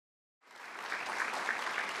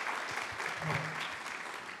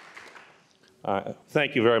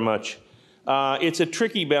Thank you very much. It's a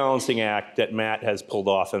tricky balancing act that Matt has pulled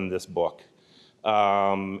off in this book.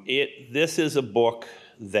 This is a book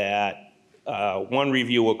that one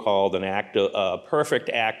reviewer called a perfect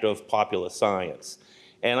act of popular science.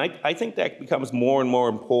 And I think that becomes more and more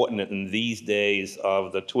important in these days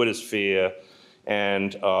of the Twitter sphere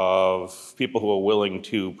and of people who are willing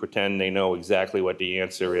to pretend they know exactly what the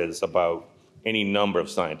answer is about any number of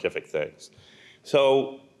scientific things.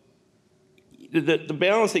 So the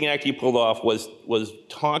balancing act you pulled off was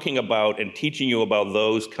talking about and teaching you about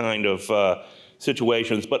those kind of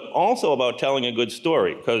situations, but also about telling a good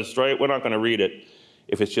story, because, right, we're not going to read it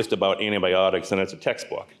if it's just about antibiotics and it's a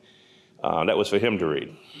textbook. That was for him to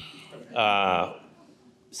read.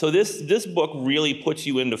 So this book really puts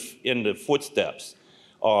you in the footsteps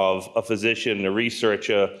of a physician, a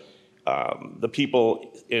researcher, the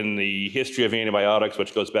people in the history of antibiotics,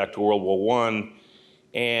 which goes back to World War I.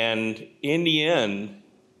 And in the end,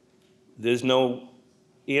 there's no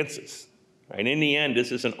answers. Right? In the end,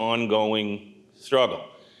 this is an ongoing struggle.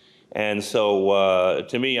 And so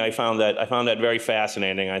to me, I found that very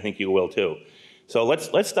fascinating. I think you will too. So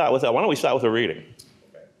let's start with that. Why don't we start with a reading?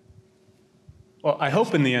 Well, I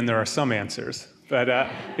hope in the end there are some answers.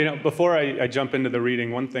 But before I jump into the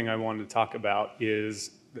reading, one thing I wanted to talk about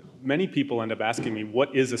is that many people end up asking me,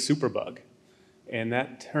 what is a superbug? And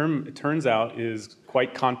that term, it turns out, is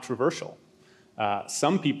quite controversial.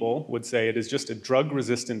 Some people would say it is just a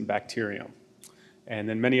drug-resistant bacterium. And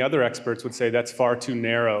then many other experts would say that's far too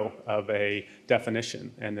narrow of a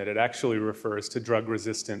definition, and that it actually refers to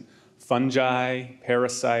drug-resistant fungi,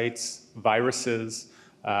 parasites, viruses.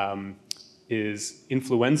 Is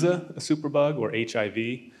influenza a superbug, or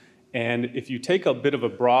HIV? And if you take a bit of a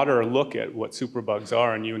broader look at what superbugs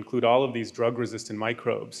are and you include all of these drug-resistant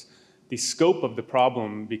microbes, the scope of the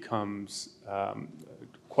problem becomes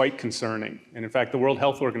quite concerning. And in fact, the World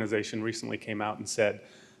Health Organization recently came out and said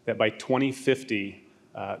that by 2050,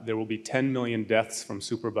 there will be 10 million deaths from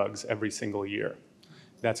superbugs every single year.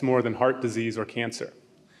 That's more than heart disease or cancer.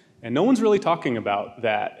 And no one's really talking about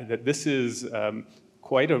that this is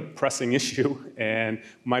quite a pressing issue. And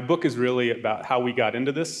my book is really about how we got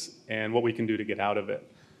into this and what we can do to get out of it.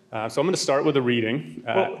 So I'm going to start with a reading.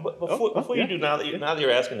 Before you do, now that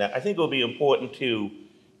you're asking that, I think it will be important to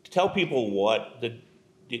tell people what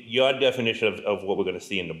your definition of what we're going to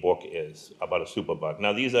see in the book is about a superbug.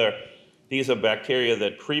 Now, these are bacteria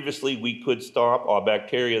that previously we could stop, or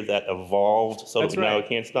bacteria that evolved so that now we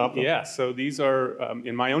can't stop them? Yeah, so these are,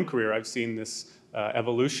 in my own career, I've seen this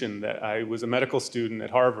evolution. That I was a medical student at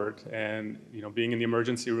Harvard, and being in the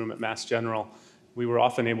emergency room at Mass General, we were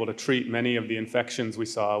often able to treat many of the infections we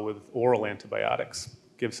saw with oral antibiotics.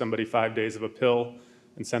 Give somebody 5 days of a pill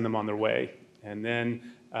and send them on their way. And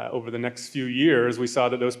then over the next few years, we saw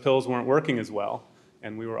that those pills weren't working as well,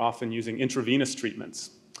 and we were often using intravenous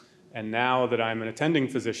treatments. And now that I'm an attending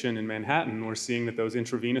physician in Manhattan, we're seeing that those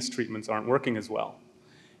intravenous treatments aren't working as well.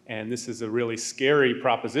 And this is a really scary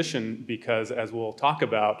proposition because, as we'll talk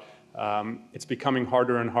about, it's becoming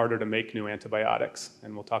harder and harder to make new antibiotics.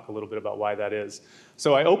 And we'll talk a little bit about why that is.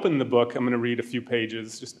 So I opened the book. I'm going to read a few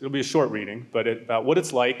pages. It'll be a short reading, but about what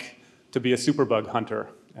it's like to be a superbug hunter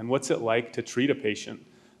and what's it like to treat a patient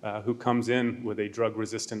who comes in with a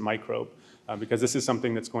drug-resistant microbe. Because this is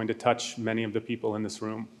something that's going to touch many of the people in this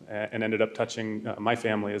room and ended up touching my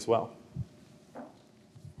family as well.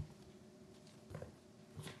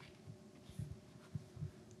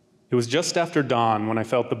 It was just after dawn when I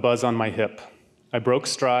felt the buzz on my hip. I broke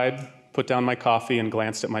stride, put down my coffee, and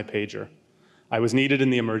glanced at my pager. I was needed in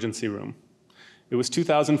the emergency room. It was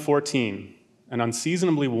 2014, an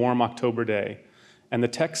unseasonably warm October day, and the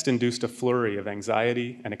text induced a flurry of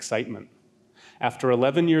anxiety and excitement. After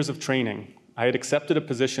 11 years of training, I had accepted a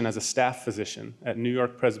position as a staff physician at New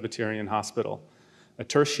York Presbyterian Hospital, a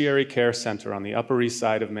tertiary care center on the Upper East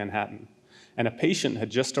Side of Manhattan, and a patient had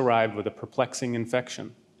just arrived with a perplexing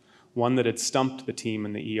infection, one that had stumped the team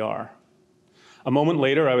in the ER. A moment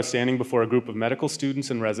later, I was standing before a group of medical students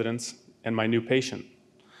and residents and my new patient.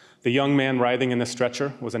 The young man writhing in the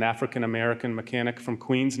stretcher was an African-American mechanic from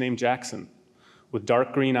Queens named Jackson, with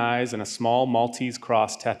dark green eyes and a small Maltese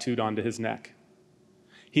cross tattooed onto his neck.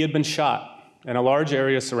 He had been shot, and a large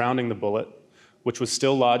area surrounding the bullet, which was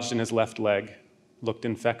still lodged in his left leg, looked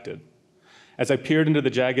infected. As I peered into the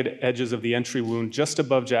jagged edges of the entry wound just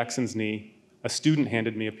above Jackson's knee, a student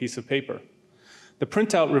handed me a piece of paper. The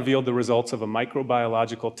printout revealed the results of a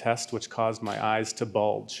microbiological test which caused my eyes to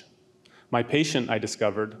bulge. My patient, I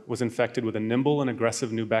discovered, was infected with a nimble and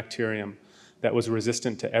aggressive new bacterium that was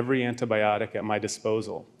resistant to every antibiotic at my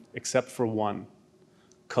disposal, except for one,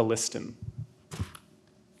 colistin.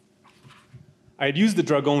 I had used the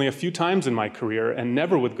drug only a few times in my career and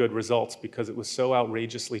never with good results because it was so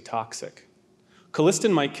outrageously toxic.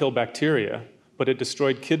 Colistin might kill bacteria, but it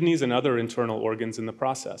destroyed kidneys and other internal organs in the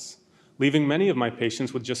process, leaving many of my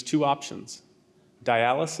patients with just two options: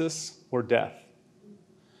 dialysis or death.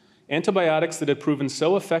 Antibiotics that had proven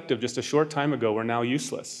so effective just a short time ago were now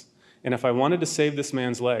useless, and if I wanted to save this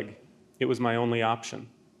man's leg, it was my only option.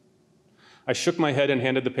 I shook my head and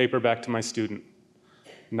handed the paper back to my student.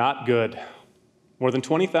 Not good. More than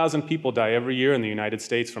 20,000 people die every year in the United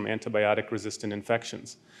States from antibiotic-resistant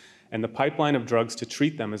infections, and the pipeline of drugs to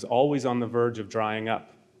treat them is always on the verge of drying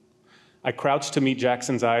up. I crouched to meet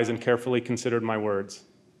Jackson's eyes and carefully considered my words.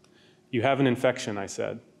 "You have an infection," I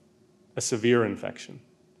said, "a severe infection."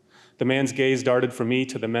 The man's gaze darted from me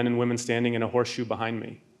to the men and women standing in a horseshoe behind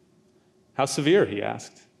me. "How severe?" he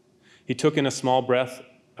asked. He took in a small breath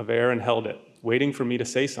of air and held it, waiting for me to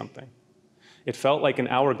say something. It felt like an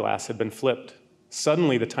hourglass had been flipped.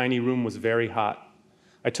 Suddenly, the tiny room was very hot.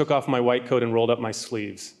 I took off my white coat and rolled up my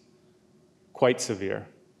sleeves. Quite severe.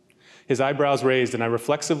 His eyebrows raised, and I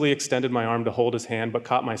reflexively extended my arm to hold his hand, but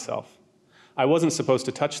caught myself. I wasn't supposed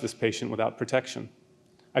to touch this patient without protection.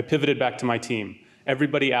 I pivoted back to my team.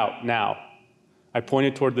 "Everybody out, now." I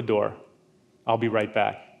pointed toward the door. "I'll be right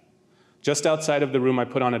back." Just outside of the room, I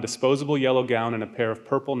put on a disposable yellow gown and a pair of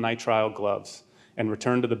purple nitrile gloves and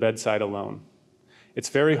returned to the bedside alone. "It's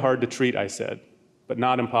very hard to treat," I said, "but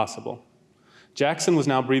not impossible." Jackson was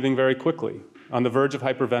now breathing very quickly, on the verge of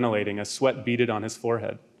hyperventilating as sweat beaded on his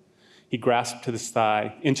forehead. He grasped to his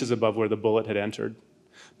thigh, inches above where the bullet had entered.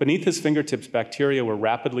 Beneath his fingertips, bacteria were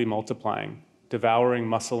rapidly multiplying, devouring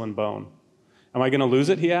muscle and bone. "Am I going to lose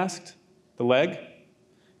it?" he asked. "The leg?"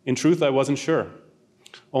 In truth, I wasn't sure.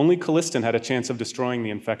 Only Colistin had a chance of destroying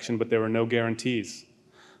the infection, but there were no guarantees.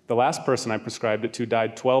 The last person I prescribed it to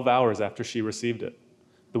died 12 hours after she received it.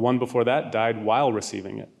 The one before that died while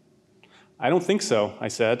receiving it. "I don't think so," I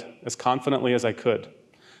said, as confidently as I could.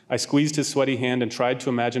 I squeezed his sweaty hand and tried to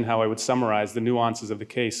imagine how I would summarize the nuances of the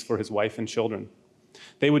case for his wife and children.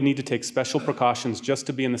 They would need to take special precautions just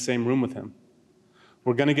to be in the same room with him.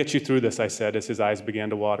 "We're going to get you through this," I said as his eyes began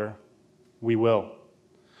to water. "We will."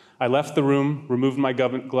 I left the room, removed my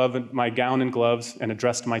gown and gloves, and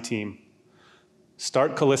addressed my team.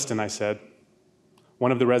 "Start Colistin," I said.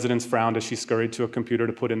 One of the residents frowned as she scurried to a computer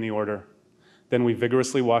to put in the order. Then we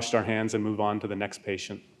vigorously washed our hands and moved on to the next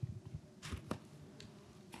patient.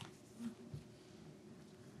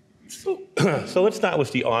 So let's start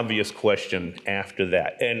with the obvious question after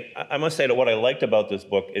that. And I must say that what I liked about this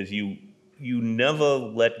book is you never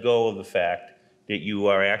let go of the fact that you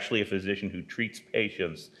are actually a physician who treats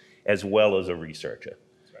patients as well as a researcher.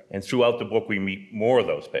 Right. And throughout the book, we meet more of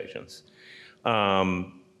those patients.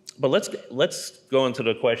 But let's go into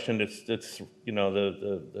the question that's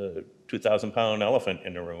the 2,000-pound elephant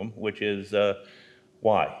in the room, which is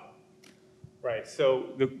why? Right. So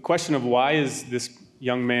the question of why is this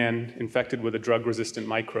young man infected with a drug-resistant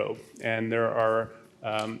microbe? And there are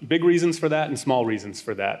big reasons for that and small reasons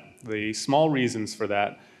for that. The small reasons for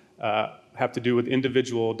that have to do with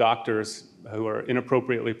individual doctors who are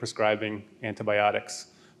inappropriately prescribing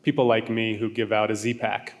antibiotics. People like me who give out a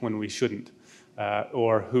Z-Pack when we shouldn't,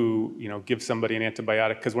 or who give somebody an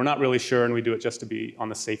antibiotic because we're not really sure and we do it just to be on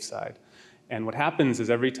the safe side. And what happens is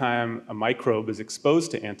every time a microbe is exposed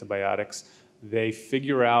to antibiotics, they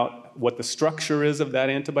figure out what the structure is of that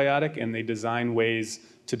antibiotic and they design ways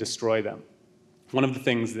to destroy them. One of the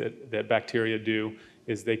things that bacteria do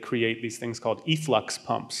is they create these things called efflux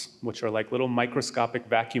pumps, which are like little microscopic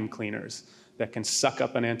vacuum cleaners that can suck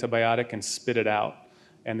up an antibiotic and spit it out.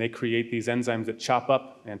 And they create these enzymes that chop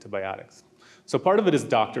up antibiotics. So part of it is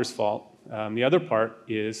doctor's fault. The other part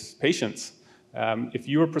is patients. If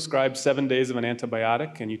you are prescribed 7 days of an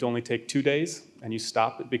antibiotic and you only take 2 days and you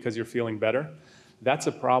stop it because you're feeling better, that's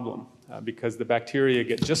a problem because the bacteria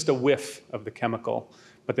get just a whiff of the chemical,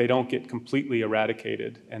 but they don't get completely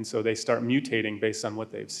eradicated, and so they start mutating based on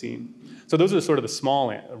what they've seen. So those are sort of the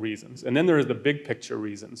small reasons. And then there are the big picture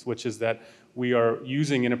reasons, which is that we are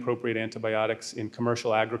using inappropriate antibiotics in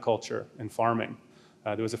commercial agriculture and farming.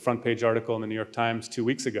 There was a front page article in the New York Times 2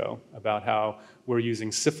 weeks ago about how we're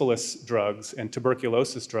using syphilis drugs and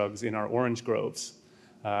tuberculosis drugs in our orange groves.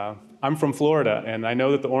 I'm from Florida, and I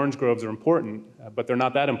know that the orange groves are important, but they're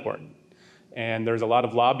not that important. And there's a lot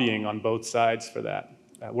of lobbying on both sides for that.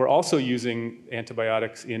 We're also using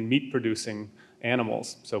antibiotics in meat-producing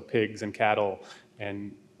animals, so pigs and cattle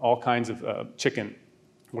and all kinds of chicken.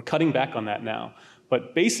 We're cutting back on that now.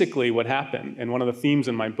 But basically what happened, and one of the themes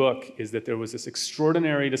in my book, is that there was this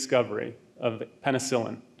extraordinary discovery of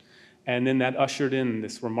penicillin. And then that ushered in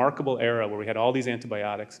this remarkable era where we had all these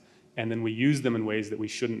antibiotics. and then we use them in ways that we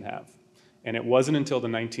shouldn't have. And it wasn't until the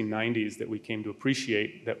 1990s that we came to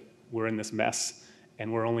appreciate that we're in this mess,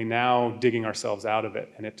 and we're only now digging ourselves out of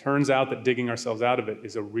it. And it turns out that digging ourselves out of it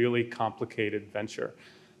is a really complicated venture.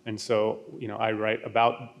 And so, I write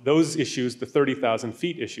about those issues, the 30,000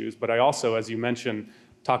 feet issues, but I also, as you mentioned,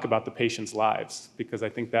 talk about the patients' lives, because I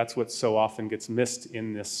think that's what so often gets missed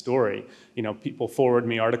in this story. People forward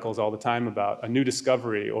me articles all the time about a new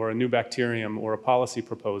discovery or a new bacterium or a policy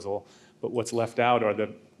proposal, but what's left out are the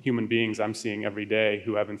human beings I'm seeing every day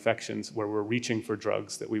who have infections where we're reaching for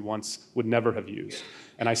drugs that we once would never have used.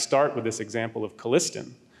 And I start with this example of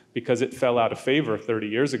colistin, because it fell out of favor 30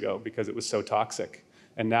 years ago because it was so toxic.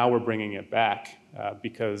 And now we're bringing it back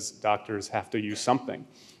because doctors have to use something.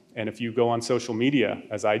 And if you go on social media,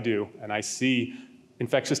 as I do, and I see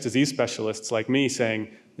infectious disease specialists like me saying,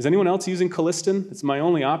 is anyone else using colistin? It's my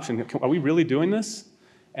only option. Are we really doing this?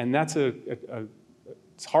 And that's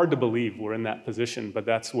it's hard to believe we're in that position, but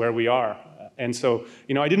that's where we are. And so,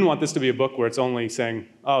 I didn't want this to be a book where it's only saying,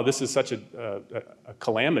 oh, this is such a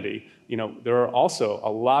calamity. There are also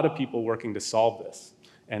a lot of people working to solve this.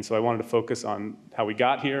 And so I wanted to focus on how we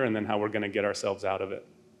got here and then how we're going to get ourselves out of it.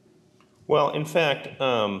 Well, in fact,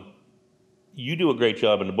 you do a great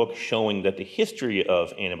job in the book showing that the history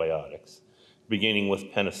of antibiotics, beginning with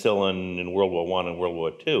penicillin in World War I and World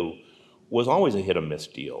War II, was always a hit or miss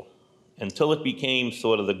deal until it became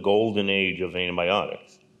sort of the golden age of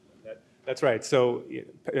antibiotics. That's right. So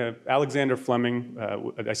Alexander Fleming,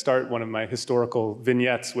 I start one of my historical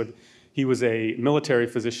vignettes with, he was a military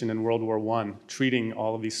physician in World War I, treating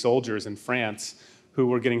all of these soldiers in France who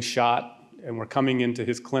were getting shot and were coming into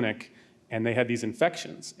his clinic, and they had these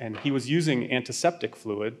infections. And he was using antiseptic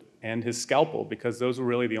fluid and his scalpel because those were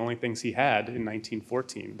really the only things he had in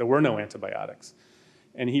 1914. There were no antibiotics.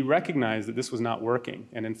 And he recognized that this was not working.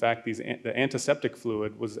 And in fact, the antiseptic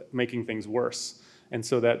fluid was making things worse. And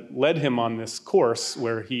so that led him on this course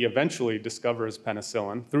where he eventually discovers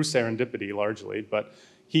penicillin, through serendipity largely, but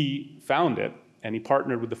he found it, and he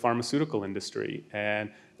partnered with the pharmaceutical industry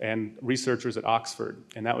and researchers at Oxford,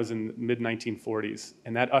 and that was in the mid-1940s.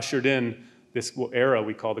 And that ushered in this era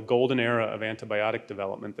we call the golden era of antibiotic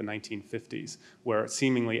development, the 1950s, where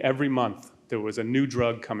seemingly every month there was a new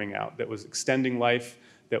drug coming out that was extending life,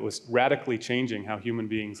 that was radically changing how human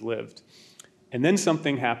beings lived. And then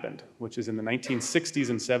something happened, which is in the 1960s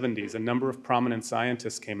and 70s, a number of prominent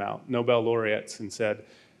scientists came out, Nobel laureates, and said,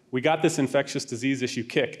 we got this infectious disease issue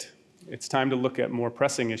kicked. It's time to look at more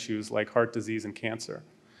pressing issues like heart disease and cancer.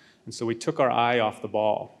 And so we took our eye off the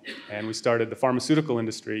ball, and the pharmaceutical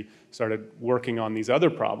industry started working on these other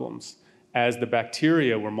problems as the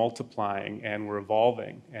bacteria were multiplying and were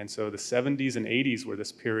evolving. And so the 70s and 80s were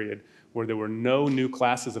this period where there were no new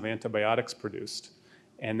classes of antibiotics produced.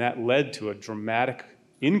 And that led to a dramatic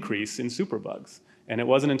increase in superbugs. And it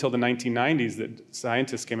wasn't until the 1990s that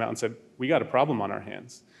scientists came out and said, we got a problem on our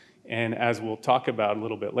hands. And as we'll talk about a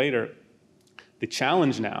little bit later, the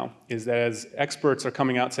challenge now is that as experts are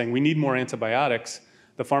coming out saying we need more antibiotics,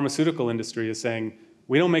 the pharmaceutical industry is saying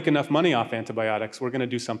we don't make enough money off antibiotics, we're going to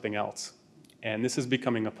do something else. And this is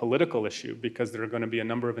becoming a political issue because there are going to be a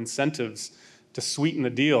number of incentives to sweeten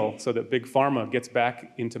the deal so that big pharma gets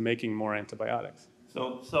back into making more antibiotics.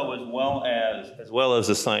 So as well as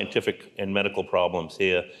the scientific and medical problems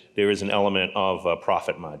here, there is an element of a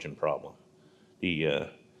profit margin problem. We'll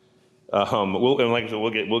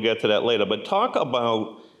get to that later. But talk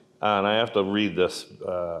about, and I have to read this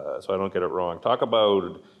so I don't get it wrong. Talk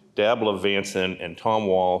about Dabla Vanson and Tom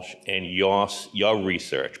Walsh and your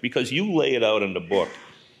research, because you lay it out in the book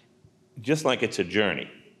just like it's a journey.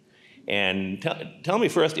 And tell me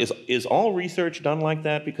first, is all research done like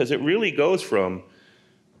that? Because it really goes from,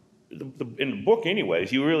 in the book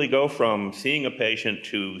anyways, you really go from seeing a patient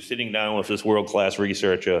to sitting down with this world-class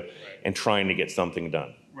researcher and trying to get something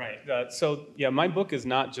done. Right. So my book is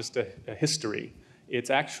not just a history. It's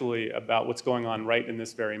actually about what's going on right in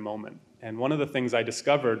this very moment. And one of the things I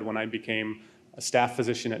discovered when I became a staff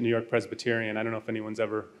physician at New York Presbyterian, I don't know if anyone's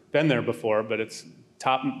ever been there before, but it's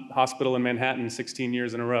top hospital in Manhattan 16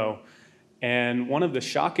 years in a row. And one of the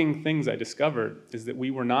shocking things I discovered is that we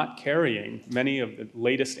were not carrying many of the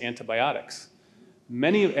latest antibiotics.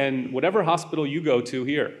 And whatever hospital you go to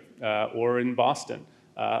here or in Boston,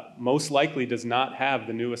 most likely does not have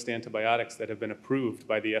the newest antibiotics that have been approved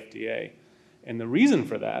by the FDA. And the reason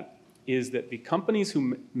for that is that the companies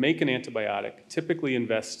who make an antibiotic typically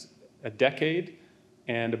invest a decade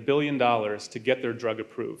and $1 billion to get their drug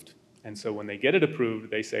approved. And so when they get it approved,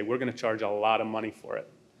 they say, we're going to charge a lot of money for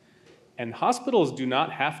it. And hospitals do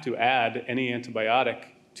not have to add any antibiotic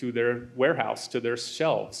to their warehouse, to their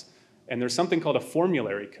shelves. And there's something called a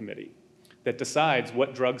formulary committee that decides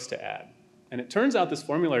what drugs to add. And it turns out this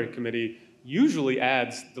formulary committee usually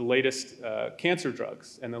adds the latest cancer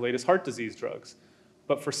drugs and the latest heart disease drugs.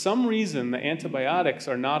 But for some reason, the antibiotics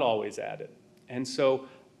are not always added. And so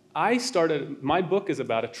my book is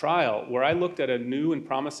about a trial where I looked at a new and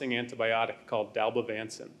promising antibiotic called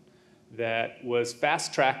dalbavancin that was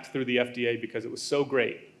fast-tracked through the FDA because it was so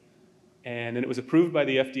great. And then it was approved by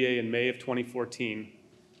the FDA in May of 2014,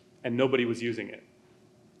 and nobody was using it.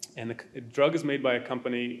 And the drug is made by a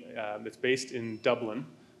company that's based in Dublin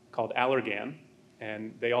called Allergan,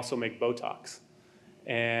 and they also make Botox.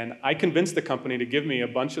 And I convinced the company to give me a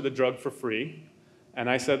bunch of the drug for free, and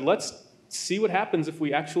I said, let's see what happens if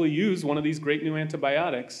we actually use one of these great new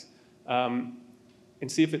antibiotics and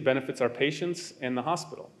see if it benefits our patients and the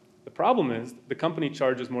hospital. The problem is the company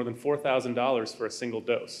charges more than $4,000 for a single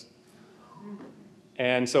dose.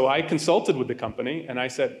 And so I consulted with the company, and I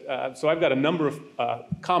said, so I've got a number of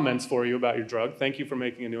comments for you about your drug. Thank you for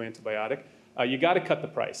making a new antibiotic. You got to cut the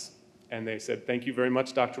price. And they said, thank you very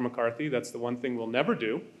much, Dr. McCarthy. That's the one thing we'll never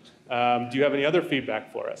do. Do you have any other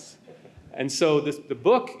feedback for us? And so the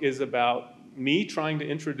book is about me trying to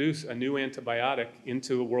introduce a new antibiotic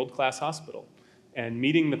into a world-class hospital and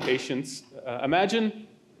meeting the patients. Imagine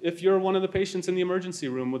if you're one of the patients in the emergency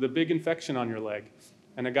room with a big infection on your leg,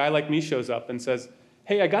 and a guy like me shows up and says,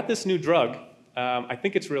 hey, I got this new drug. I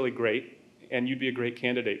think it's really great, and you'd be a great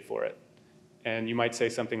candidate for it. And you might say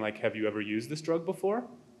something like, have you ever used this drug before?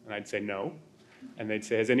 And I'd say no. And they'd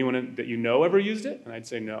say, has anyone that you know ever used it? And I'd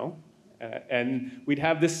say no. And we'd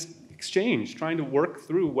have this exchange trying to work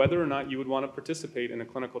through whether or not you would want to participate in a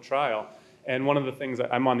clinical trial. And one of the things,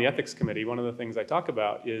 I'm on the ethics committee, one of the things I talk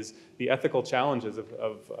about is the ethical challenges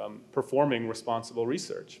of performing responsible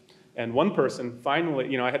research. And one person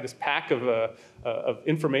finally, I had this pack of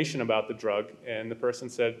information about the drug, and the person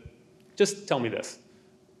said, just tell me this.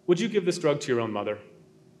 Would you give this drug to your own mother?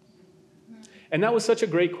 And that was such a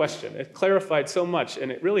great question. It clarified so much,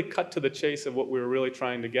 and it really cut to the chase of what we were really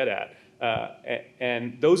trying to get at.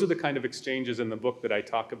 And those are the kind of exchanges in the book that I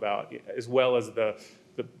talk about, as well as the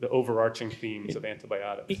overarching themes of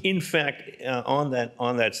antibiotics. In fact, on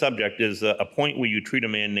that subject is a point where you treat a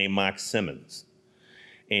man named Mark Simmons.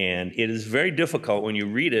 And it is very difficult when you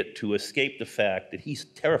read it to escape the fact that he's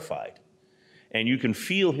terrified. And you can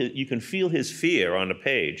feel his fear on the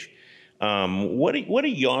page. What are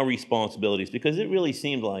your responsibilities? Because it really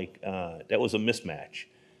seemed like that was a mismatch.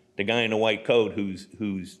 The guy in the white coat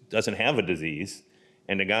who doesn't have a disease,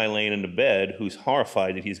 and the guy laying in the bed who's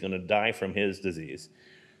horrified that he's going to die from his disease.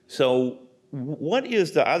 So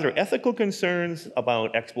are there ethical concerns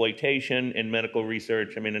about exploitation in medical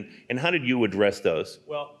research? I mean, and how did you address those?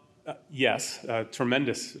 Well, yes,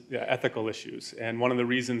 tremendous ethical issues. And one of the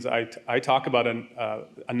reasons I talk about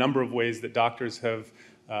a number of ways that doctors have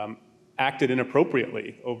acted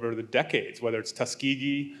inappropriately over the decades, whether it's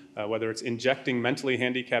Tuskegee, whether it's injecting mentally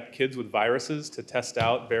handicapped kids with viruses to test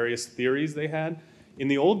out various theories they had. In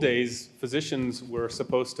the old days, physicians were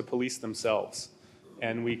supposed to police themselves.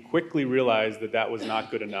 And we quickly realized that that was not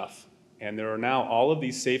good enough. And there are now all of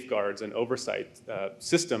these safeguards and oversight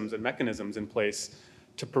systems and mechanisms in place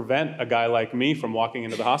to prevent a guy like me from walking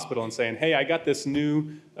into the hospital and saying, hey, I got this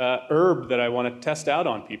new herb that I want to test out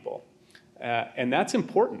on people. And that's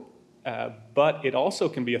important. But it also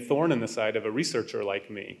can be a thorn in the side of a researcher like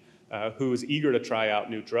me who is eager to try out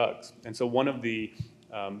new drugs. And so one of the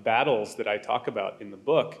battles that I talk about in the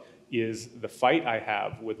book is the fight I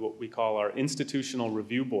have with what we call our Institutional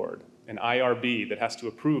Review Board, an IRB that has to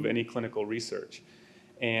approve any clinical research.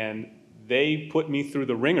 And they put me through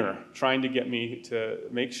the ringer trying to get me to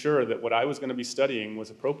make sure that what I was going to be studying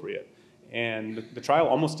was appropriate. And the trial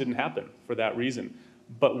almost didn't happen for that reason.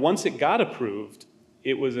 But once it got approved,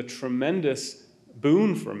 it was a tremendous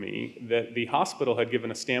boon for me that the hospital had given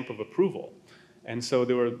a stamp of approval. And so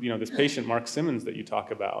there were, this patient, Mark Simmons, that you talk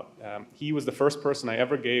about. He was the first person I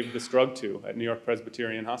ever gave this drug to at New York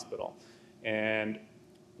Presbyterian Hospital. And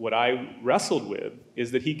what I wrestled with is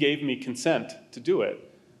that he gave me consent to do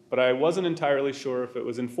it, but I wasn't entirely sure if it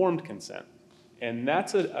was informed consent. And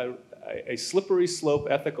that's a slippery slope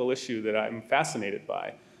ethical issue that I'm fascinated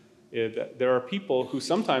by. There are people who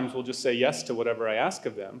sometimes will just say yes to whatever I ask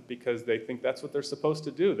of them because they think that's what they're supposed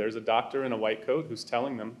to do. There's a doctor in a white coat who's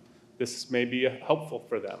telling them this may be helpful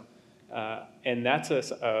for them. And that's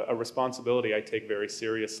a responsibility I take very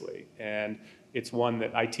seriously. And it's one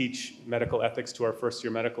that I teach medical ethics to our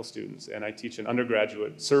first-year medical students, and I teach an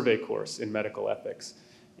undergraduate survey course in medical ethics.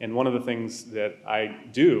 And one of the things that I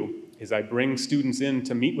do is I bring students in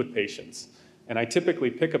to meet with patients. And I typically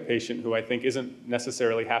pick a patient who I think isn't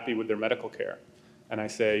necessarily happy with their medical care. And I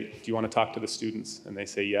say, do you want to talk to the students? And they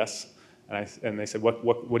say, yes. And they said, what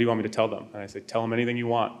do you want me to tell them? And I say, tell them anything you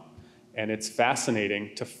want. And it's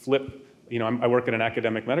fascinating to flip, I work at an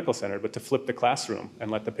academic medical center, but to flip the classroom and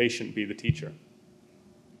let the patient be the teacher.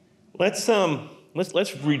 Let's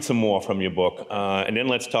read some more from your book, and then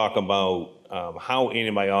let's talk about how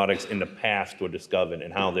antibiotics in the past were discovered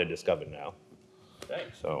and how they're discovered now.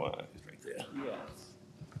 Thanks. So, it's right there. Yes.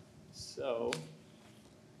 So,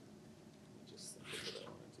 just think of what I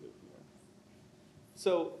want to do here.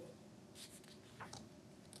 So,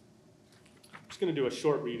 I'm just going to do a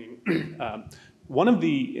short reading. One of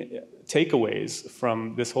the takeaways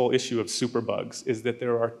from this whole issue of superbugs is that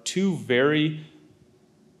there are two very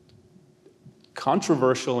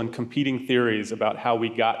controversial and competing theories about how we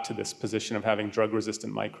got to this position of having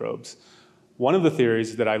drug-resistant microbes. One of the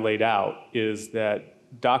theories that I laid out is that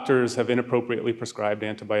doctors have inappropriately prescribed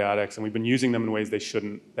antibiotics, and we've been using them in ways they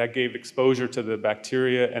shouldn't. That gave exposure to the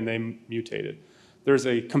bacteria, and they mutated. There's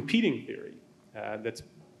a competing theory that's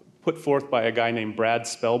put forth by a guy named Brad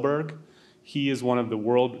Spellberg. He is one of the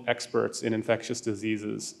world experts in infectious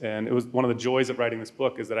diseases, and it was one of the joys of writing this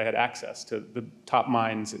book is that I had access to the top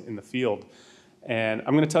minds in the field. And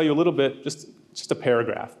I'm going to tell you a little bit, just a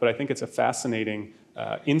paragraph, but I think it's a fascinating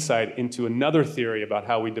insight into another theory about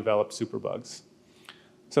how we develop superbugs.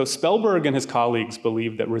 So Spellberg and his colleagues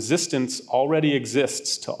believe that resistance already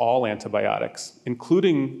exists to all antibiotics,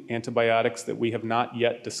 including antibiotics that we have not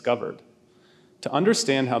yet discovered. To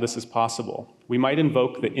understand how this is possible, we might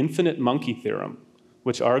invoke the infinite monkey theorem,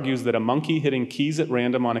 which argues that a monkey hitting keys at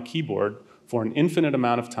random on a keyboard for an infinite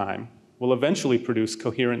amount of time will eventually produce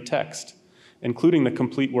coherent text, including the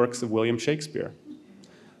complete works of William Shakespeare.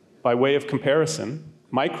 By way of comparison,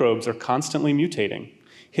 microbes are constantly mutating,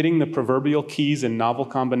 hitting the proverbial keys in novel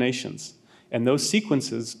combinations, and those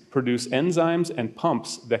sequences produce enzymes and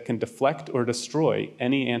pumps that can deflect or destroy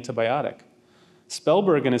any antibiotic.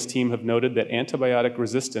 Spellberg and his team have noted that antibiotic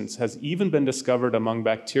resistance has even been discovered among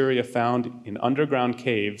bacteria found in underground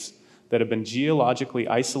caves that have been geologically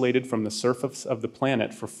isolated from the surface of the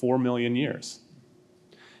planet for 4 million years.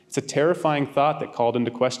 It's a terrifying thought that called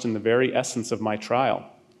into question the very essence of my trial.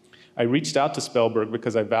 I reached out to Spellberg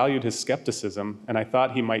because I valued his skepticism, and I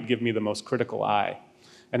thought he might give me the most critical eye.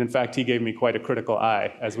 And in fact, he gave me quite a critical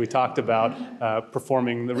eye as we talked about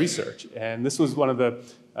performing the research. And this was one of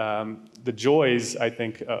the joys, I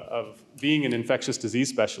think, of being an infectious disease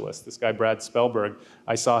specialist. This guy, Brad Spellberg,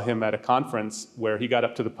 I saw him at a conference where he got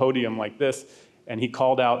up to the podium like this, and he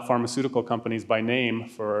called out pharmaceutical companies by name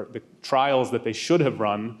for the trials that they should have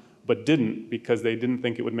run, but didn't because they didn't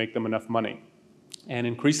think it would make them enough money. And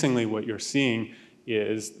increasingly what you're seeing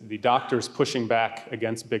is the doctors pushing back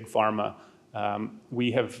against big pharma.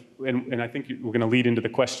 We have, and I think we're going to lead into the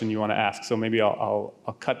question you want to ask, so maybe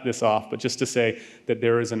I'll cut this off, but just to say that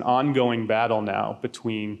there is an ongoing battle now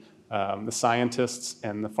between the scientists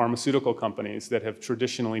and the pharmaceutical companies that have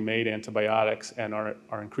traditionally made antibiotics and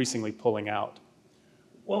are increasingly pulling out.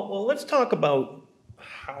 Well, let's talk about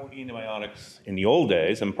how antibiotics in the old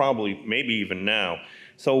days, and probably maybe even now.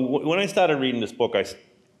 So when I started reading this book,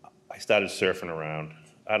 I started surfing around.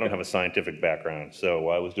 I don't have a scientific background, so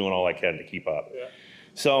I was doing all I can to keep up. Yeah.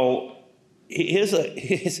 So here's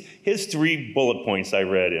 3 bullet points I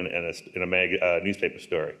read in a newspaper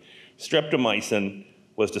story. Streptomycin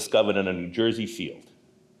was discovered in a New Jersey field.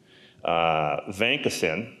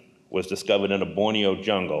 Vancomycin was discovered in a Borneo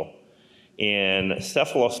jungle. And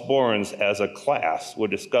cephalosporins as a class were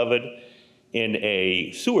discovered in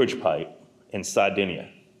a sewage pipe in Sardinia.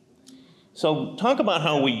 So talk about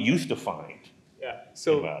how we used to find. Yeah,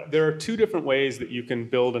 so there are 2 different ways that you can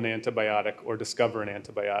build an antibiotic or discover an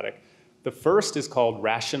antibiotic. The first is called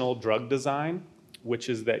rational drug design, which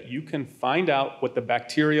is that you can find out what the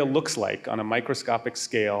bacteria looks like on a microscopic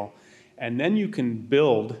scale, and then you can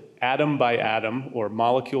build atom by atom or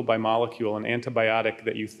molecule by molecule an antibiotic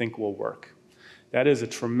that you think will work. That is a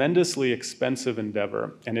tremendously expensive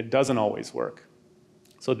endeavor, and it doesn't always work.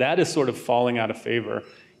 So that is sort of falling out of favor.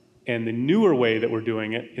 And the newer way that we're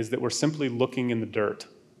doing it is that we're simply looking in the dirt.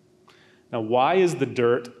 Now, why is the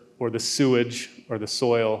dirt or the sewage or the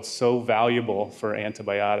soil so valuable for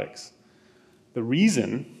antibiotics? The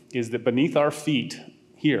reason is that beneath our feet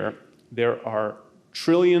here, there are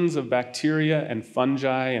trillions of bacteria and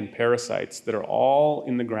fungi and parasites that are all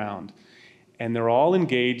in the ground. And they're all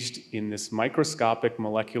engaged in this microscopic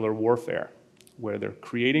molecular warfare, where they're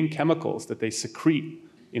creating chemicals that they secrete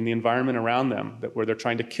in the environment around them, where they're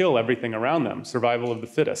trying to kill everything around them, survival of the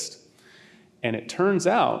fittest. And it turns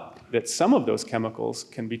out that some of those chemicals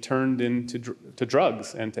can be turned into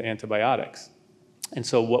drugs and to antibiotics. And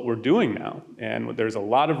so what we're doing now, and there's a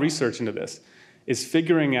lot of research into this, is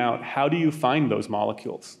figuring out how do you find those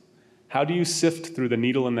molecules? How do you sift through the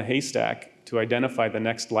needle in the haystack to identify the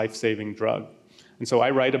next life-saving drug? And so I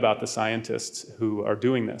write about the scientists who are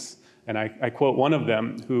doing this. And I quote one of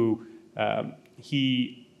them who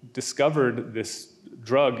he discovered this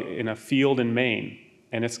drug in a field in Maine,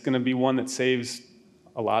 and it's going to be one that saves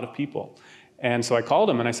a lot of people. And so I called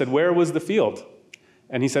him and I said, where was the field?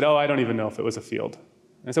 And he said, oh, I don't even know if it was a field.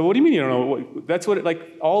 And I said, what do you mean you don't know? That's what,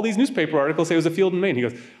 like, all these newspaper articles say it was a field in Maine. He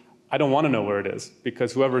goes, I don't want to know where it is,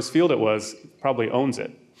 because whoever's field it was probably owns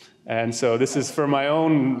it. And so this is for my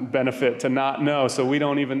own benefit to not know, so we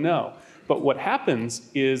don't even know. But what happens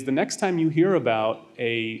is the next time you hear about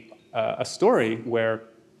a story where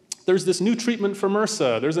there's this new treatment for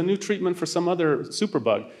MRSA, there's a new treatment for some other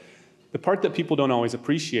superbug, the part that people don't always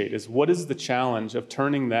appreciate is what is the challenge of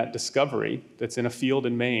turning that discovery that's in a field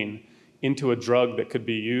in Maine into a drug that could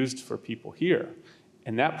be used for people here.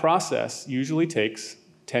 And that process usually takes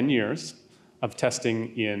 10 years of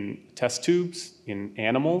testing in test tubes, in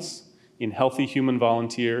animals, in healthy human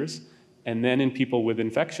volunteers, and then in people with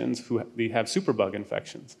infections who have superbug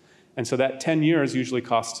infections. And so that 10 years usually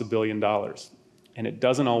costs $1 billion, and it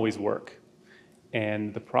doesn't always work.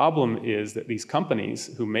 And the problem is that these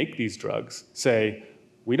companies who make these drugs say,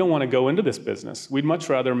 we don't want to go into this business. We'd much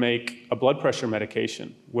rather make a blood pressure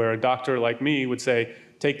medication where a doctor like me would say,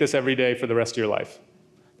 take this every day for the rest of your life.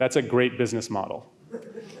 That's a great business model.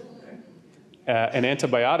 An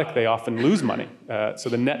antibiotic, they often lose money. So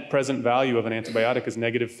the net present value of an antibiotic is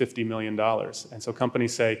negative $50 million. And so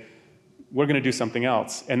companies say, we're going to do something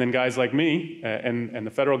else. And then guys like me and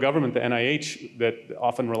the federal government, the NIH, that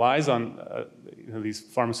often relies on these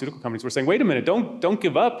pharmaceutical companies, we're saying, wait a minute, don't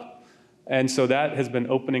give up. And so that has been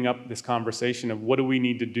opening up this conversation of what do we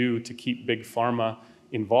need to do to keep big pharma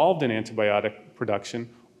involved in antibiotic production?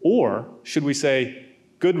 Or should we say,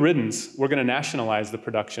 good riddance, we're going to nationalize the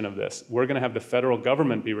production of this. We're going to have the federal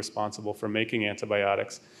government be responsible for making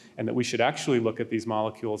antibiotics, and that we should actually look at these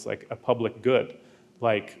molecules like a public good,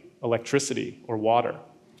 like electricity or water.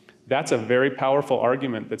 That's a very powerful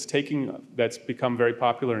argument that's become very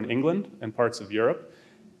popular in England and parts of Europe.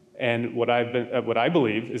 And what I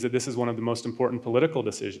believe is that this is one of the most important political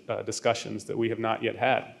discussions that we have not yet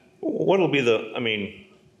had. What'll be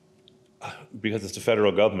because it's the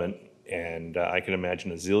federal government, and I can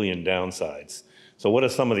imagine a zillion downsides. So what are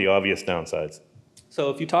some of the obvious downsides?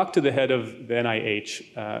 So if you talk to the head of the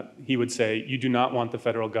NIH, he would say, you do not want the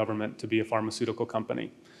federal government to be a pharmaceutical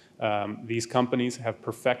company. These companies have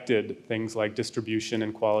perfected things like distribution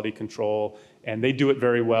and quality control, and they do it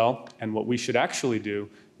very well. And what we should actually do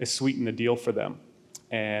is sweeten the deal for them.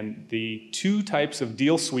 And the two types of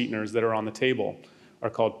deal sweeteners that are on the table are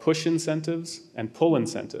called push incentives and pull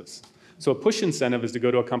incentives. So a push incentive is to go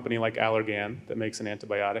to a company like Allergan that makes an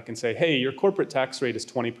antibiotic and say, hey, your corporate tax rate is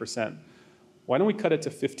 20%. Why don't we cut it to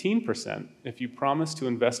 15% if you promise to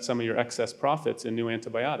invest some of your excess profits in new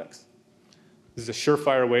antibiotics? This is a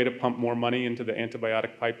surefire way to pump more money into the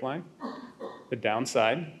antibiotic pipeline. The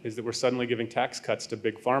downside is that we're suddenly giving tax cuts to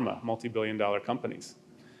big pharma, multi-billion-dollar companies.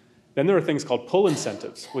 Then there are things called pull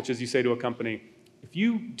incentives, which is you say to a company, if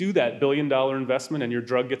you do that billion-dollar investment and your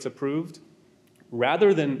drug gets approved,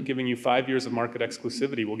 rather than giving you 5 years of market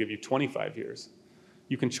exclusivity, we'll give you 25 years.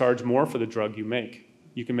 You can charge more for the drug you make.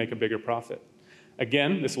 You can make a bigger profit.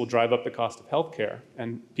 Again, this will drive up the cost of healthcare,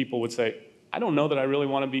 and people would say, I don't know that I really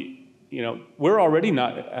want to be, we're already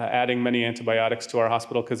not adding many antibiotics to our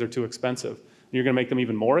hospital because they're too expensive. You're going to make them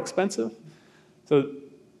even more expensive? So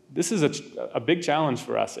this is a big challenge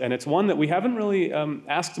for us, and it's one that we haven't really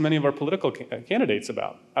asked many of our political candidates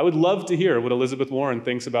about. I would love to hear what Elizabeth Warren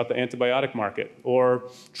thinks about the antibiotic market, or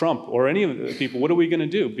Trump, or any of the people. What are we going to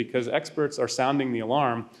do? Because experts are sounding the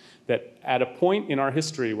alarm that at a point in our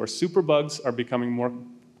history where superbugs are becoming more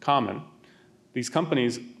common, these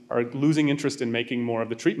companies are losing interest in making more of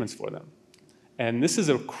the treatments for them. And this is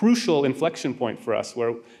a crucial inflection point for us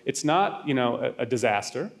where it's not, a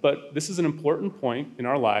disaster, but this is an important point in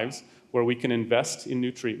our lives where we can invest in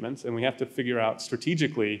new treatments, and we have to figure out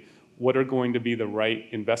strategically what are going to be the right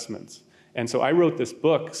investments. And so I wrote this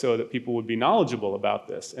book so that people would be knowledgeable about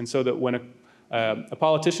this, and so that when a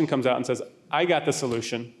politician comes out and says, I got the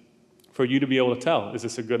solution, for you to be able to tell, is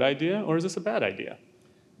this a good idea or is this a bad idea?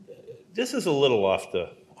 This is a little off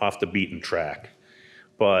the beaten track.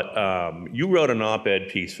 But you wrote an op-ed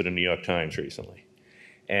piece for the New York Times recently.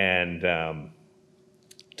 And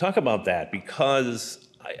talk about that, because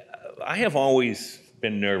I have always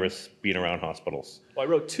been nervous being around hospitals. Well, I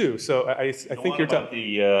wrote two, so I think you're talking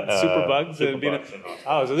the Superbugs. Superbugs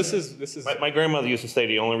Oh, so this is. My grandmother used to say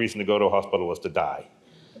the only reason to go to a hospital was to die.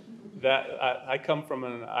 I come from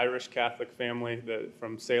an Irish Catholic family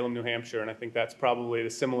from Salem, New Hampshire, and I think that's probably the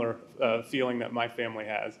similar feeling that my family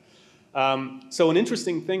has. So an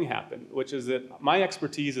interesting thing happened, which is that my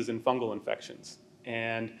expertise is in fungal infections.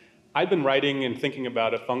 And I've been writing and thinking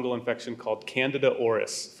about a fungal infection called Candida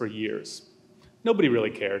auris for years. Nobody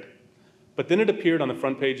really cared. But then it appeared on the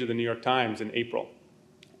front page of the New York Times in April.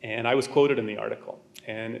 And I was quoted in the article.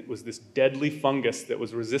 And it was this deadly fungus that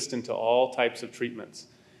was resistant to all types of treatments.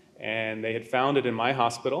 And they had found it in my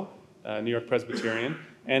hospital, New York Presbyterian,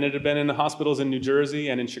 and it had been in the hospitals in New Jersey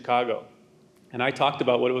and in Chicago. And I talked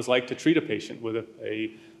about what it was like to treat a patient with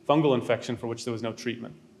a fungal infection for which there was no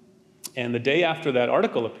treatment. And the day after that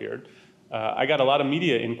article appeared, I got a lot of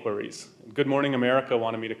media inquiries. Good Morning America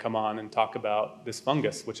wanted me to come on and talk about this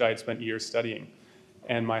fungus, which I had spent years studying.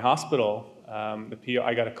 And my hospital,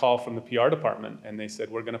 I got a call from the PR department, and they said,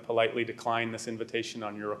 we're going to politely decline this invitation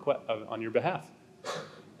on your behalf.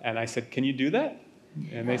 And I said, can you do that?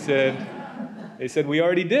 And they said, we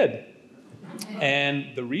already did.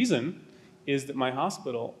 And the reason is that my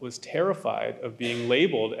hospital was terrified of being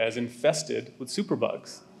labeled as infested with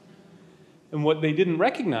superbugs. And what they didn't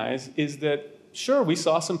recognize is that, sure, we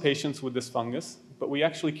saw some patients with this fungus, but we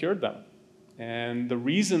actually cured them. And the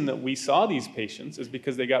reason that we saw these patients is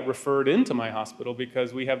because they got referred into my hospital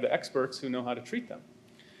because we have the experts who know how to treat them.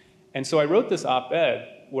 And so I wrote this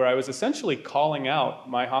op-ed where I was essentially calling out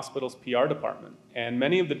my hospital's PR department. And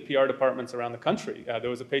many of the PR departments around the country, there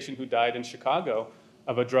was a patient who died in Chicago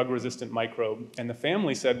of a drug-resistant microbe. And the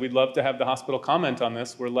family said, we'd love to have the hospital comment on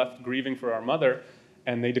this. We're left grieving for our mother.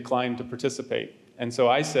 And they declined to participate. And so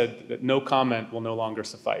I said that no comment will no longer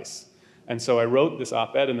suffice. And so I wrote this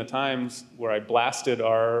op-ed in the Times where I blasted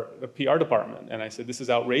our PR department. And I said, this is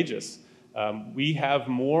outrageous. We have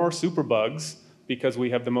more superbugs because we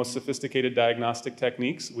have the most sophisticated diagnostic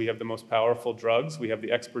techniques. We have the most powerful drugs. We have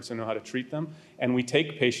the experts who know how to treat them. And we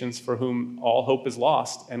take patients for whom all hope is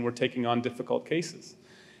lost, and we're taking on difficult cases.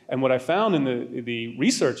 And what I found in the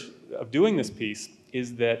research of doing this piece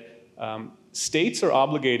is that states are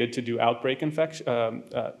obligated to do outbreak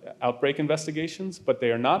investigations, but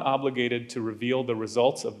they are not obligated to reveal the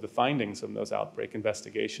results of the findings of those outbreak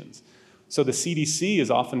investigations. So the CDC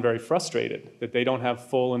is often very frustrated that they don't have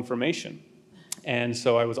full information. And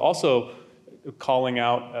so I was also calling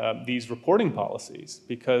out these reporting policies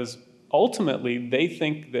because ultimately they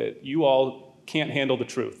think that you all can't handle the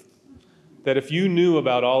truth. That if you knew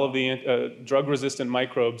about all of the drug-resistant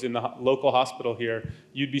microbes in the local hospital here,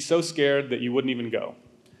 you'd be so scared that you wouldn't even go.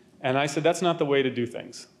 And I said, that's not the way to do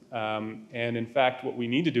things. And in fact, what we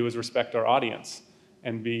need to do is respect our audience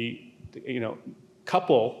and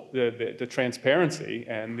couple the transparency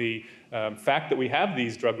and the fact that we have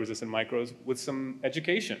these drug-resistant microbes with some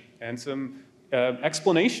education and some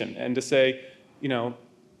explanation. And to say,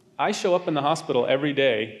 I show up in the hospital every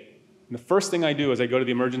day. And the first thing I do is I go to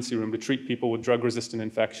the emergency room to treat people with drug-resistant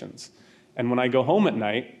infections. And when I go home at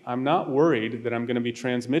night, I'm not worried that I'm going to be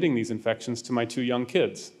transmitting these infections to my 2 young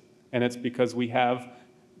kids. And it's because we have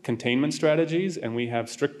containment strategies and we have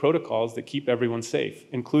strict protocols that keep everyone safe,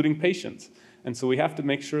 including patients. And so we have to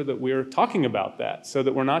make sure that we're talking about that so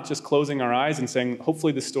that we're not just closing our eyes and saying,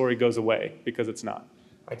 hopefully this story goes away, because it's not.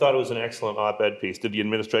 I thought it was an excellent op-ed piece. Did the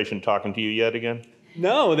administration talking to you yet again?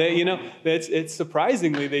 No, it's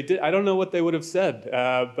surprisingly they did. I don't know what they would have said,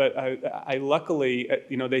 but I luckily,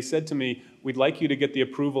 they said to me, "We'd like you to get the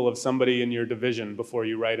approval of somebody in your division before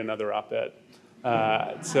you write another op-ed."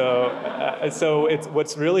 So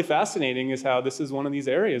what's really fascinating is how this is one of these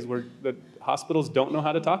areas where the hospitals don't know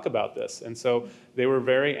how to talk about this, and so they were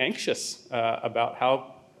very anxious about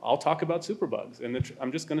how I'll talk about superbugs, and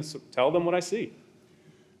I'm just going to tell them what I see.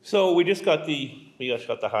 So we just got the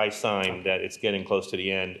high sign that it's getting close to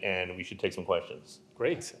the end, and we should take some questions.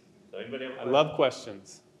 Great. So anybody have a I question? love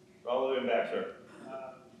questions. All the way back, sir.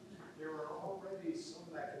 There are already some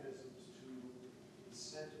mechanisms to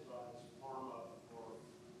incentivize pharma for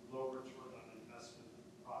low return on investment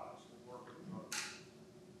products that work with drugs.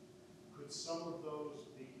 Could some of those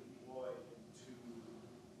be deployed to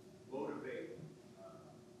motivate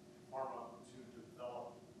pharma to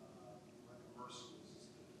develop like a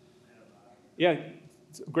mercy-resistant antibiotic? Yeah,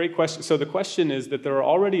 it's a great question. So the question is that there are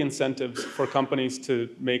already incentives for companies to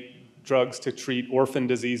make drugs to treat orphan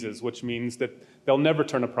diseases, which means that they'll never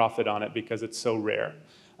turn a profit on it because it's so rare.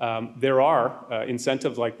 There are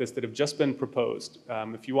incentives like this that have just been proposed.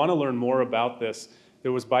 If you want to learn more about this,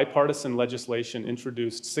 there was bipartisan legislation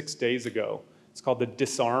introduced 6 days ago. It's called the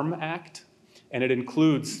Disarm Act, and it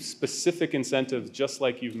includes specific incentives just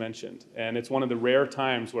like you've mentioned. And it's one of the rare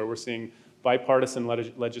times where we're seeing bipartisan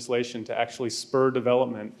legislation to actually spur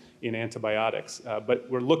development in antibiotics. But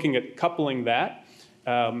we're looking at coupling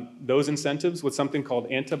those incentives with something called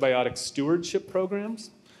antibiotic stewardship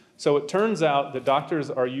programs. So it turns out that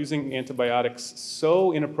doctors are using antibiotics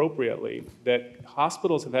so inappropriately that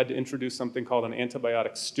hospitals have had to introduce something called an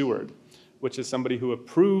antibiotic steward, which is somebody who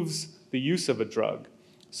approves the use of a drug.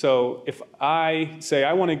 So if I say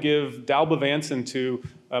I want to give dalbavancin to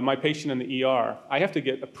my patient in the ER, I have to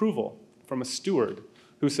get approval from a steward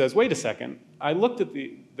who says, wait a second, I looked at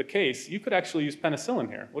the case, you could actually use penicillin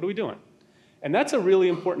here. What are we doing? And that's a really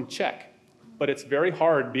important check, but it's very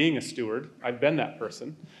hard being a steward. I've been that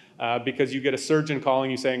person, because you get a surgeon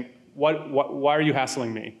calling you saying, why are you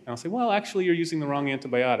hassling me? And I'll say, well, actually, you're using the wrong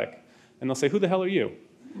antibiotic. And they'll say, who the hell are you?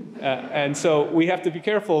 And so we have to be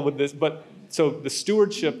careful with this. But so the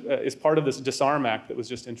stewardship is part of this Disarm Act that was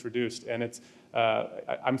just introduced. And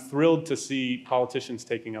I'm thrilled to see politicians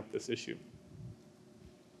taking up this issue.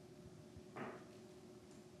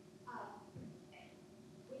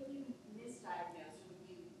 When you misdiagnose, when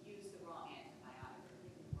you use the wrong antibiotic or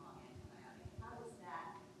give the wrong antibiotic, how does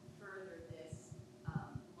that further this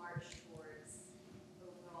march towards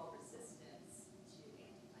overall resistance to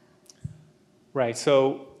antibiotics? Right,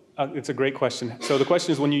 so it's a great question. So the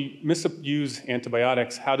question is, when you misuse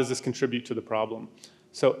antibiotics, how does this contribute to the problem?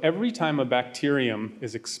 So every time a bacterium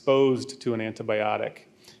is exposed to an antibiotic,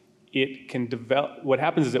 it can develop, what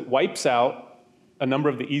happens is it wipes out a number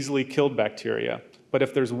of the easily killed bacteria. But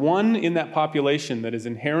if there's one in that population that is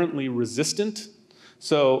inherently resistant,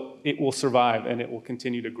 so it will survive and it will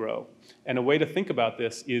continue to grow. And a way to think about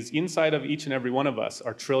this is inside of each and every one of us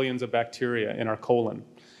are trillions of bacteria in our colon.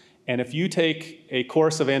 And if you take a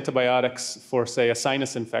course of antibiotics for, say, a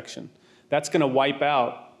sinus infection, that's going to wipe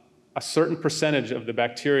out a certain percentage of the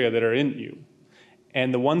bacteria that are in you.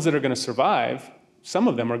 And the ones that are going to survive, some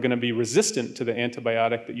of them are going to be resistant to the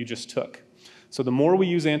antibiotic that you just took. So the more we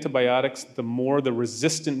use antibiotics, the more the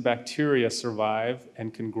resistant bacteria survive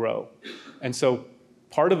and can grow. And so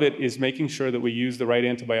part of it is making sure that we use the right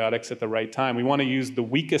antibiotics at the right time. We want to use the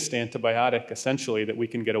weakest antibiotic, essentially, that we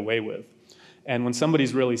can get away with. And when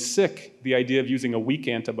somebody's really sick, the idea of using a weak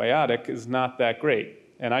antibiotic is not that great.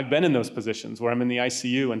 And I've been in those positions where I'm in the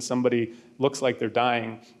ICU and somebody looks like they're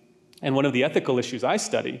dying. And one of the ethical issues I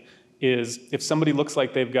study is if somebody looks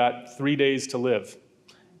like they've got 3 days to live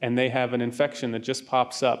and they have an infection that just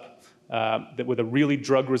pops up that with a really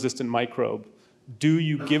drug-resistant microbe, do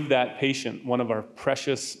you give that patient one of our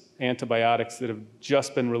precious antibiotics that have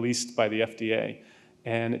just been released by the FDA?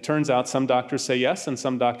 And it turns out some doctors say yes and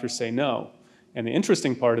some doctors say no. And the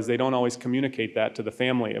interesting part is they don't always communicate that to the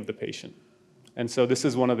family of the patient. And so this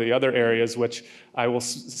is one of the other areas which I will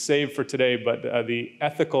save for today, but the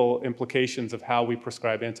ethical implications of how we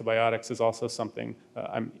prescribe antibiotics is also something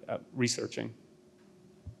I'm researching.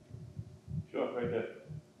 Sure, right there.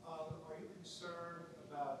 Are you concerned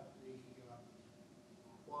about the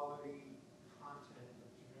quality content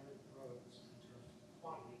of generic drugs in terms of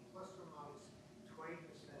quantity, plus or minus 20%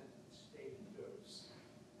 stated dose?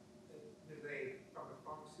 Do they, from a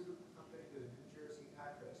pharmaceutical company with a New Jersey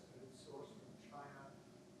address, that it's sourced from China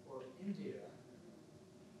or India?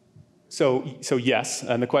 So yes,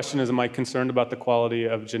 and the question is, am I concerned about the quality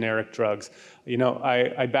of generic drugs? You know,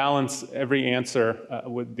 I balance every answer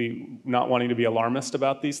with the not wanting to be alarmist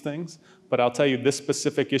about these things, but I'll tell you this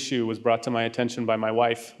specific issue was brought to my attention by my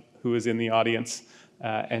wife, who is in the audience,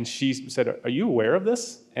 and she said, are you aware of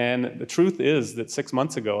this? And the truth is that 6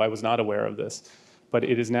 months ago, I was not aware of this, but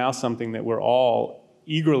it is now something that we're all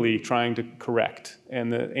eagerly trying to correct.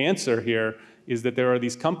 And the answer here is that there are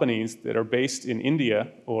these companies that are based in India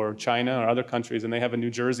or China or other countries, and they have a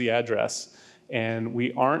New Jersey address, and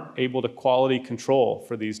we aren't able to quality control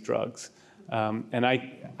for these drugs. And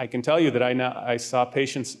I can tell you that I saw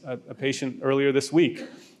a patient earlier this week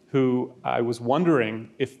who I was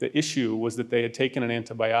wondering if the issue was that they had taken an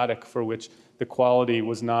antibiotic for which the quality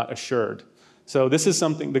was not assured. So this is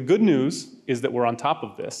something, the good news is that we're on top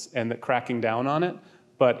of this and that cracking down on it,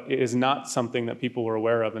 but it is not something that people were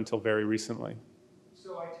aware of until very recently.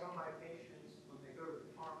 So I tell my patients when they go to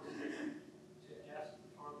the pharmacy to ask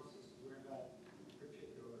the pharmacist where that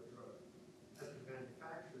particular drug has been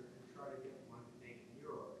manufactured and try to get one made in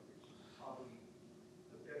Europe, which is probably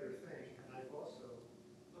a better thing. And I've also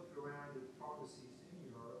looked around at pharmacies in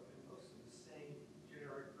Europe, and most of the same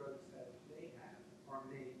generic drugs that they have are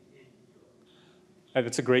made in Europe.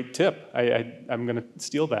 That's a great tip. I'm going to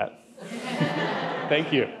steal that.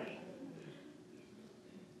 Thank you.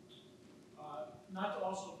 Not to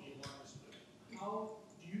also be alarmist, but how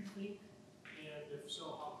do you think, and if so,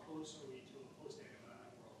 how close are we to a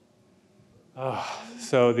post-antibiotic world?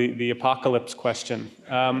 So the apocalypse question.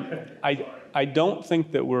 I don't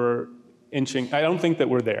think that we're inching, I don't think that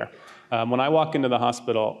we're there. When I walk into the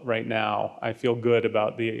hospital right now, I feel good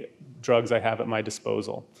about the drugs I have at my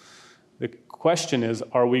disposal. The question is,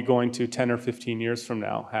 are we going to 10 or 15 years from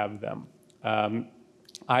now have them?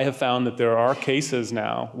 I have found that there are cases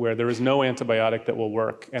now where there is no antibiotic that will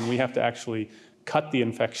work, and we have to actually cut the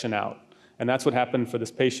infection out. And that's what happened for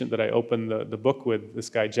this patient that I opened the book with, this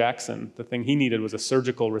guy Jackson. The thing he needed was a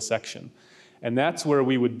surgical resection. And that's where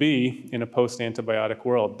we would be in a post-antibiotic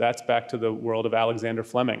world. That's back to the world of Alexander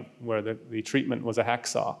Fleming, where the treatment was a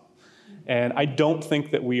hacksaw. And I don't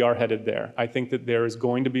think that we are headed there. I think that there is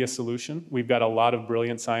going to be a solution. We've got a lot of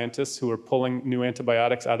brilliant scientists who are pulling new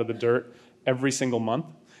antibiotics out of the dirt every single month.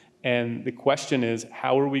 And the question is,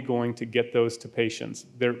 how are we going to get those to patients?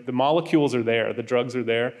 The molecules are there, the drugs are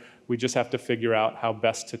there. We just have to figure out how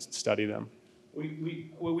best to study them.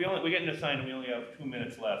 We're getting assigned and we only have 2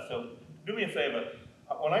 minutes left. So do me a favor.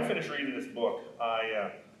 When I finished reading this book,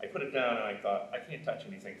 I put it down and I thought, I can't touch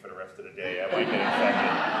anything for the rest of the day. I might get infected.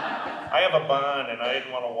 I have a barn and I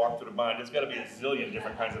didn't want to walk through the barn. There's got to be a zillion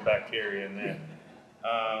different kinds of bacteria in there.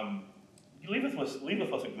 Leave us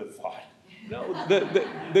with a good thought. No,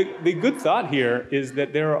 the good thought here is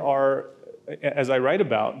that there are, as I write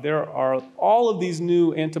about, there are all of these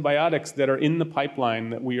new antibiotics that are in the pipeline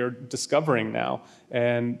that we are discovering now.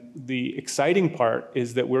 And the exciting part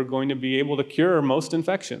is that we're going to be able to cure most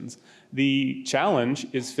infections. The challenge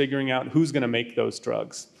is figuring out who's going to make those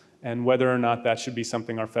drugs and whether or not that should be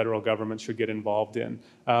something our federal government should get involved in.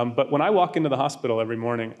 But when I walk into the hospital every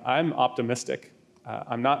morning, I'm optimistic.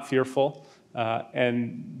 I'm not fearful.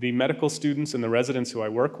 And the medical students and the residents who I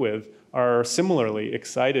work with are similarly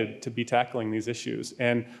excited to be tackling these issues.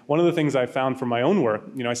 And one of the things I found from my own work,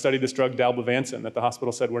 I studied this drug dalbavancin that the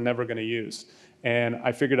hospital said we're never going to use. And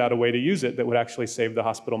I figured out a way to use it that would actually save the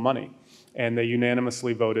hospital money. And they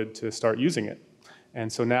unanimously voted to start using it.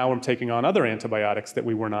 And so now we're taking on other antibiotics that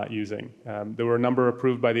we were not using. There were a number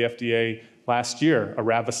approved by the FDA last year,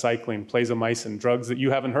 ravacycline, plazomicin, drugs that you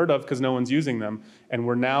haven't heard of because no one's using them. And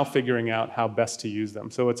we're now figuring out how best to use them.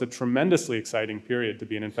 So it's a tremendously exciting period to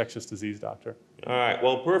be an infectious disease doctor. All right,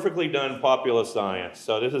 well, perfectly done popular science.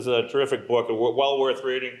 So this is a terrific book, well worth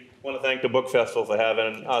reading. I want to thank the Book Festival for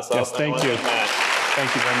having us. Yes, thank you.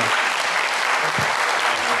 Thank you very much.